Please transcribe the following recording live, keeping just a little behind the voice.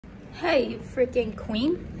Hey, you freaking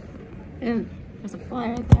queen. There's a fly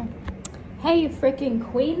right there. Hey, you freaking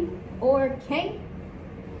queen or king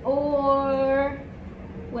or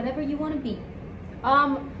whatever you want to be.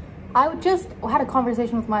 I just had a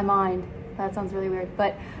conversation with my mind. That sounds really weird,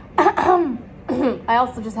 but I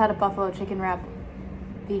also just had a buffalo chicken wrap,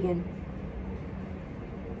 vegan.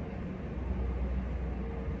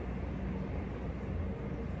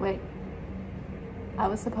 Wait, I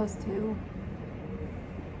was supposed to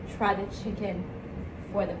try the chicken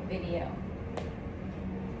for the video.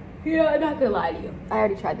 Yeah, I'm not gonna lie to you. I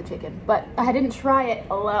already tried the chicken, but I didn't try it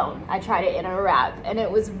alone. I tried it in a wrap and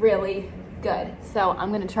it was really good. So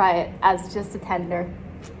I'm gonna try it as just a tender,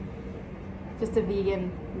 just a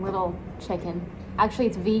vegan little chicken. Actually,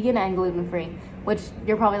 it's vegan and gluten-free, which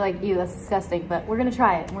you're probably like, ew, that's disgusting, but we're gonna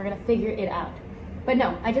try it and we're gonna figure it out. But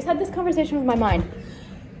no, I just had this conversation with my mind.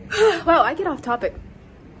 Wow, I get off topic.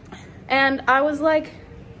 And I was like,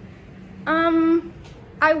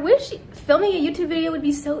 I wish filming a YouTube video would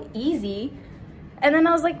be so easy. And then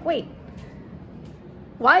I was like, wait,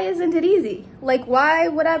 why isn't it easy? Like, why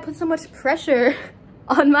would I put so much pressure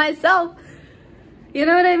on myself? You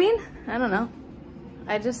know what I mean? I don't know.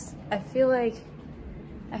 I feel like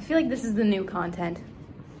this is the new content.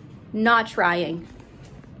 Not trying.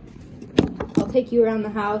 I'll take you around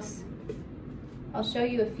the house. I'll show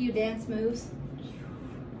you a few dance moves.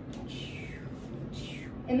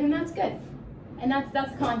 And then that's good. And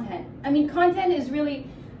that's content. I mean, content is really,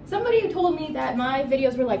 somebody told me that my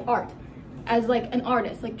videos were like art, as like an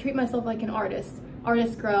artist, like treat myself like an artist.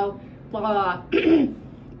 Artists grow, blah, blah, blah.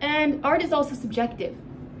 And art is also subjective,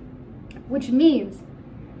 which means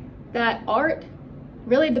that art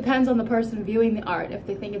really depends on the person viewing the art, if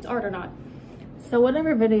they think it's art or not. So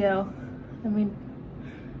whatever video, I mean,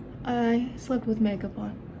 I slept with makeup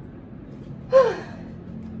on.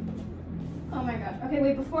 Oh my gosh. Okay,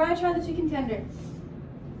 wait, before I try the chicken tender,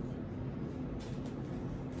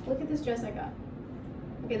 look at this dress I got.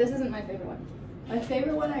 Okay, this isn't my favorite one. My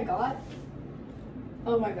favorite one I got,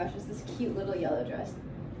 oh my gosh, is this cute little yellow dress.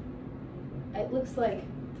 It looks like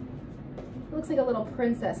a little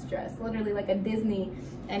princess dress, literally like a Disney,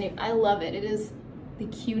 and I love it. It is the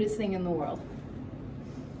cutest thing in the world.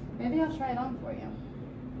 Maybe I'll try it on for you.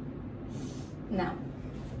 No.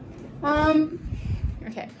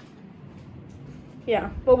 Okay.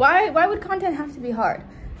 Yeah, but why would content have to be hard?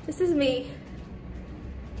 This is me.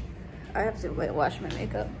 I have to wash my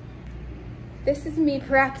makeup. This is me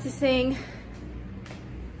practicing.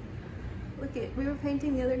 Look at, we were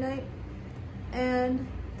painting the other night, and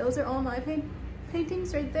those are all my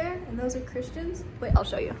paintings right there, and those are Christians. Wait, I'll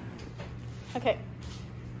show you. Okay,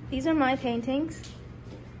 these are my paintings.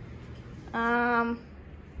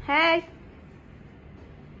 Hey.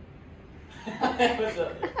 What's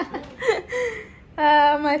up?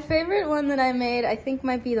 My favorite one that I made, I think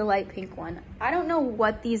might be the light pink one. I don't know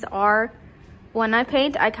what these are. When I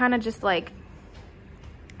paint, I kind of just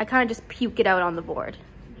puke it out on the board.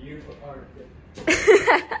 Beautiful art.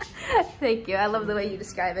 Thank you. I love the way you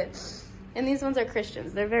describe it. And these ones are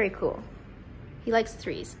Christians. They're very cool. He likes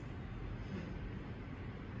threes.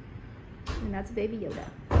 And that's Baby Yoda.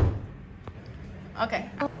 Okay.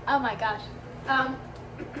 Oh my gosh.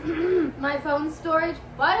 My phone storage.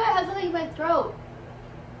 Why do I have something in my throat?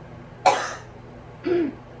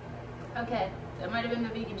 Okay, that might have been the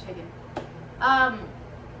vegan chicken. Can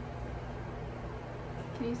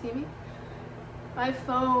you see me? My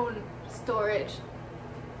phone storage.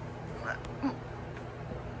 God,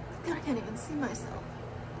 I can't even see myself.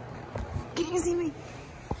 Can you see me?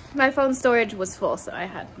 My phone storage was full, so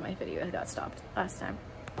my video got stopped last time.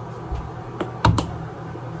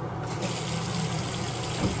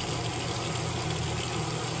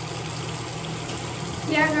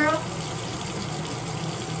 Yeah, girl.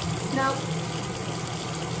 No.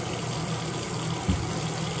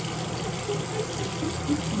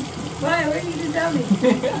 Why? What did you tell me?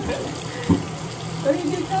 What did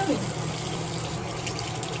you tell me?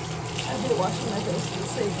 I've been washing my face in the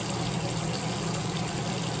sink.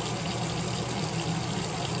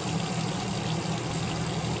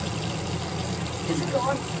 Is it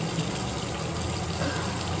gone?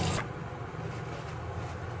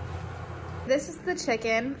 This is the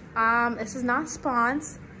chicken. This is not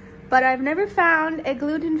spons, but I've never found a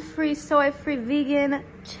gluten-free, soy-free, vegan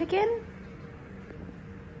chicken.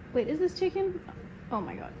 Wait, is this chicken? Oh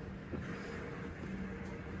my god.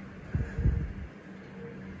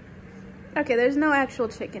 Okay, there's no actual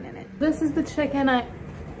chicken in it. This is the chicken oh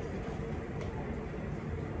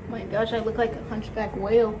my gosh, I look like a hunchback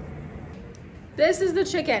whale. This is the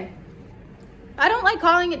chicken. I don't like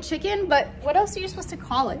calling it chicken, but what else are you supposed to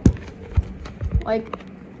call it? Like,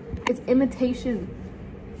 It's imitation.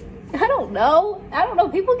 I don't know.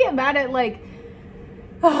 People get mad at like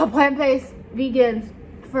plant-based vegans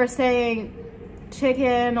for saying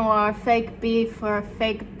chicken or fake beef or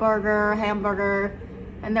fake burger, hamburger,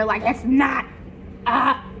 and they're like, it's not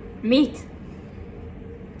meat.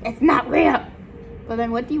 It's not real. But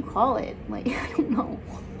then what do you call it? Like, I don't know.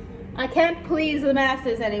 I can't please the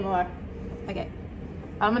masses anymore. Okay,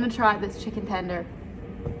 I'm gonna try this chicken tender.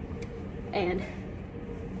 And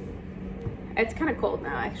it's kind of cold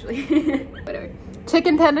now, actually. Whatever.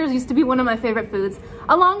 Chicken tenders used to be one of my favorite foods,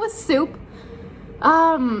 along with soup.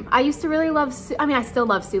 I used to really love soup. I mean, I still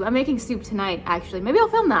love soup. I'm making soup tonight, actually. Maybe I'll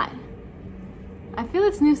film that. I feel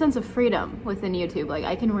this new sense of freedom within YouTube. Like,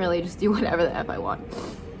 I can really just do whatever the F I want.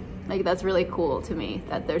 Like, that's really cool to me,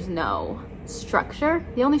 that there's no structure.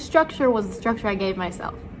 The only structure was the structure I gave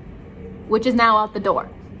myself, which is now out the door.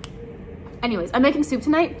 Anyways, I'm making soup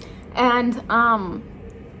tonight, and,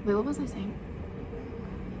 wait, what was I saying?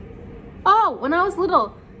 Oh, when I was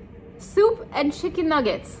little, soup and chicken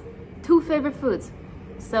nuggets, 2 favorite foods.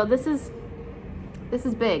 So this is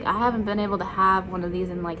big. I haven't been able to have one of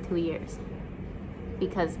these in like 2 years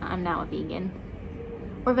because I'm now a vegan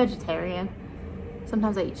or vegetarian.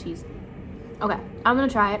 Sometimes I eat cheese. Okay, I'm gonna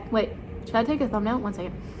try it. Wait, should I take a thumbnail? 1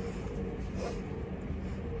 second.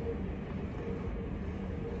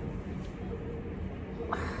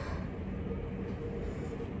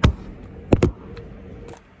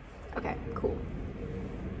 Okay, cool.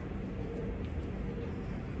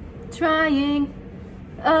 Trying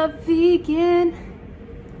a vegan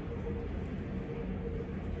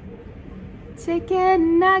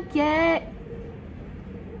chicken nugget.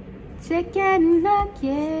 Chicken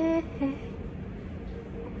nugget.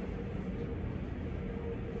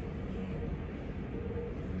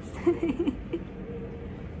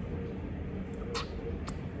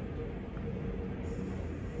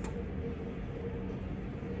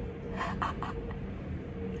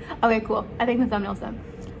 Okay, cool. I think the thumbnail's done.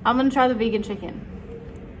 I'm gonna try the vegan chicken.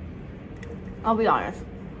 I'll be honest.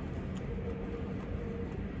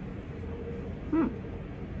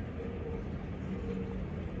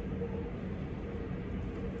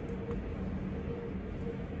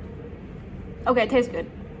 Okay, it tastes good.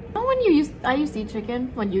 You know when I used to eat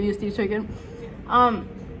chicken, when you used to eat chicken, and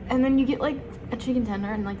then you get like a chicken tender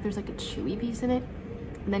and like there's like a chewy piece in it,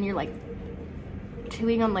 and then you're like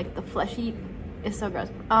chewing on like the fleshy. It's so gross.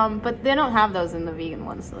 But they don't have those in the vegan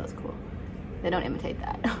ones, so that's cool. They don't imitate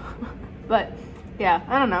that. But yeah,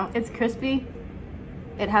 I don't know. It's crispy.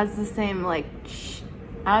 It has the same like,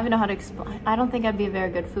 I don't even know how to explain. I don't think I'd be a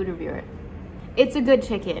very good food reviewer. It's a good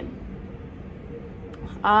chicken.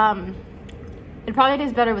 It probably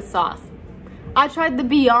tastes better with sauce. I tried the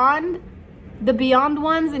Beyond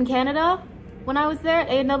ones in Canada when I was there at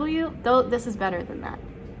A&W. Though this is better than that.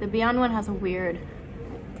 The Beyond one has a weird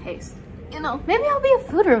taste. You know, maybe I'll be a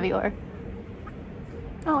food reviewer.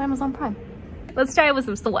 Oh, Amazon Prime. Let's try it with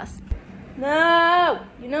some sauce. No!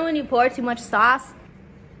 You know when you pour too much sauce?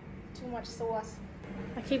 Too much sauce.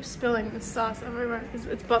 I keep spilling the sauce everywhere because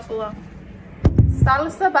it's buffalo.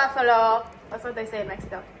 Salsa buffalo. That's what they say in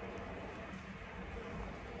Mexico.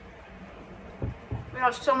 We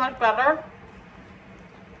have so much better.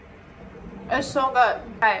 It's so good.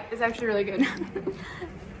 Alright, it's actually really good.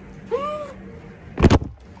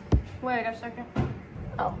 Wait a second.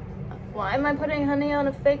 Oh, why am I putting honey on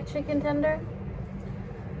a fake chicken tender?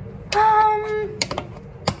 I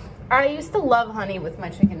used to love honey with my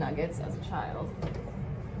chicken nuggets as a child.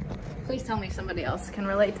 Please tell me somebody else can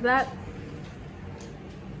relate to that.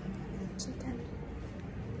 Chicken.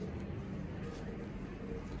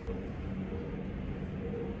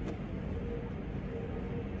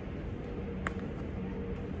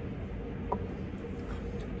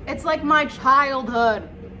 It's like my childhood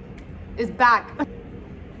is back.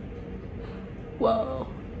 Whoa.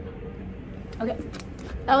 Okay,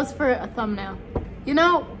 that was for a thumbnail. You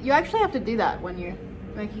know, you actually have to do that when you're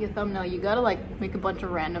making a thumbnail. You gotta like make a bunch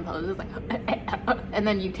of random poses, like, and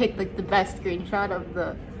then you take like the best screenshot of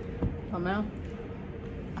the thumbnail.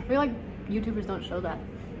 I feel like YouTubers don't show that.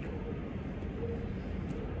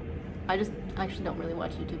 I just actually don't really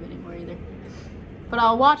watch YouTube anymore either. But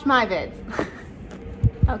I'll watch my vids.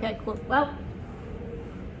 Okay, cool. Well,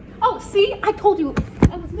 oh, see, I told you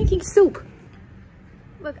I was making soup.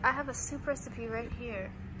 Look, I have a soup recipe right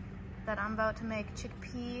here that I'm about to make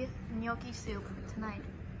chickpea gnocchi soup tonight.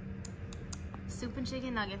 Soup and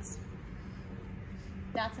chicken nuggets.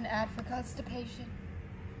 That's an ad for constipation.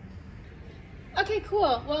 Okay,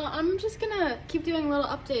 cool. Well, I'm just gonna keep doing little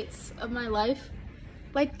updates of my life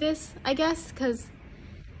like this, I guess, because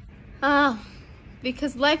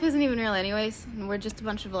Because life isn't even real anyways. And we're just a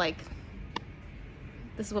bunch of like,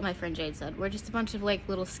 this is what my friend Jade said. We're just a bunch of like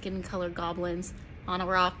little skin color goblins on a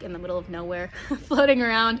rock in the middle of nowhere, floating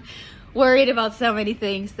around, worried about so many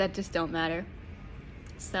things that just don't matter.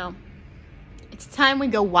 So, it's time we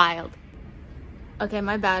go wild. Okay,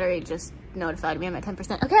 my battery just notified me I'm at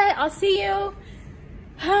 10%. Okay, I'll see you.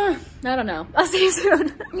 I don't know. I'll see you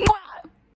soon.